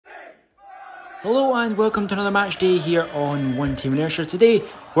Hello and welcome to another match day here on One Team Inertia. Today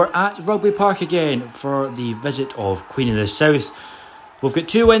we're at Rugby Park again for the visit of Queen of the South. We've got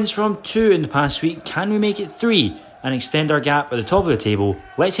 2 wins from 2 in the past week. Can we make it 3 and extend our gap at the top of the table?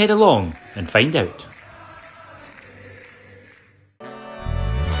 Let's head along and find out.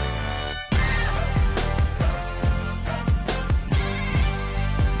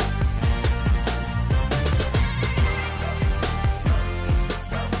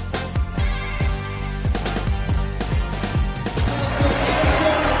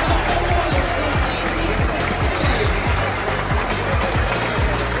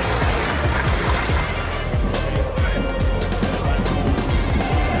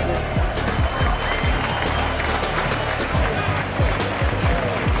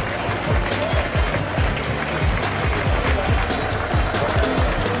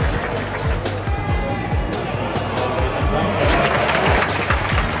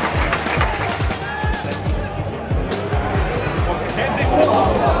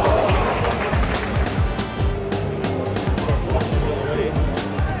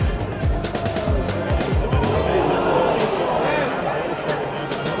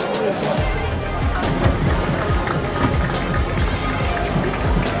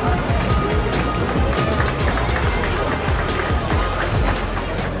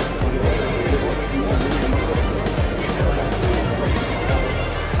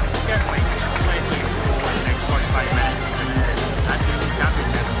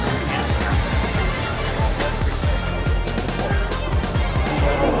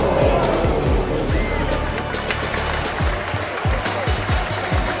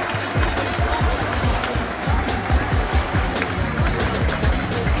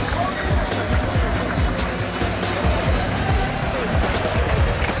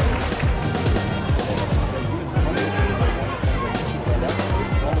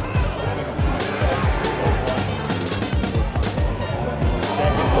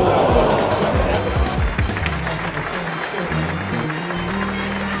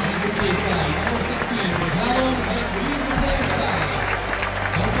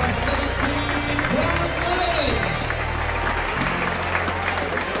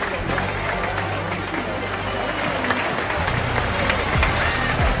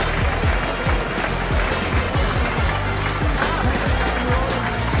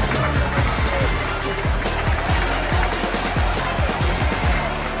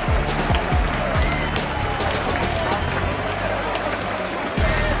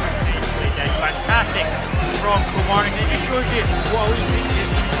 From Kilmarnock, it just shows you what a league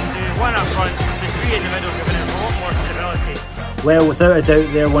is. The one up front, the 3 in the middle giving it a lot more stability. Well, without a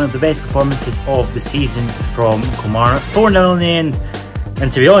doubt, they're one of the best performances of the season from Kilmarnock. 4-0 in the end,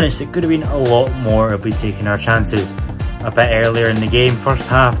 and to be honest, it could have been a lot more if we'd taken our chances a bit earlier in the game. First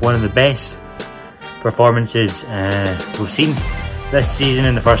half, one of the best performances we've seen this season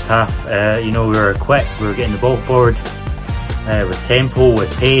in the first half. You know, we were quick, we were getting the ball forward with tempo,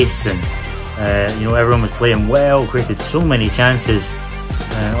 with pace, and you know, everyone was playing well, created so many chances.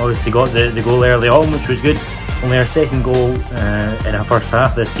 Obviously got the goal early on, which was good. Only our second goal in our first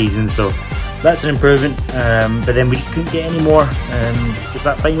half this season, so that's an improvement. But then we just couldn't get any more. Just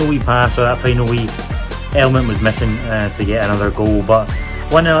that final wee pass or that final wee element was missing to get another goal. But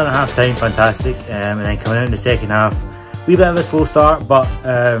 1-0 at half time, fantastic. And then coming out in the second half, wee bit of a slow start, but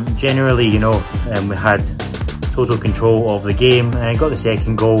generally, you know, we had total control of the game and got the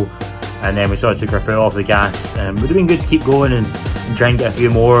second goal. And then we sort of took our foot off the gas. It would have been good to keep going and try and get a few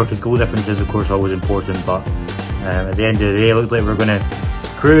more, because goal difference is of course always important, but at the end of the day it looked like we were going to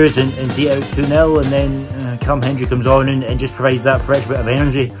cruise and see it out 2-0, and then Callum Hendry comes on and just provides that fresh bit of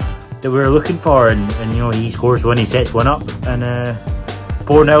energy that we were looking for, and you know, he scores one, he sets one up, and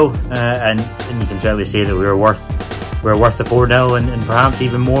 4-0, and you can certainly say that we were worth the 4-0 and perhaps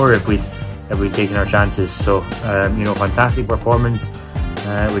even more if we'd taken our chances. So you know, fantastic performance.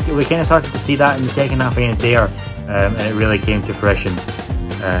 We kind of started to see that in the second half against Ayr, and it really came to fruition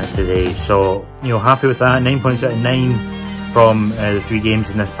today. So, you know, happy with that. 9 points out of 9 from the 3 games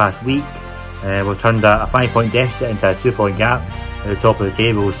in this past week. We've turned a 5-point deficit into a 2-point gap at the top of the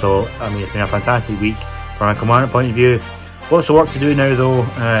table. So, I mean, it's been a fantastic week from a Kilmarnock point of view. Lots of work to do now though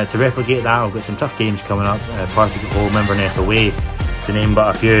to replicate that. We've got some tough games coming up. Partick at home, Inverness away, to name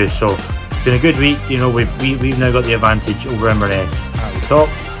but a few. So, it's been a good week. You know, we've now got the advantage over Inverness at the top.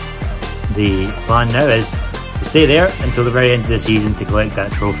 The plan now is to stay there until the very end of the season to collect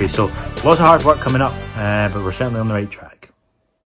that trophy. So lots of hard work coming up, but we're certainly on the right track.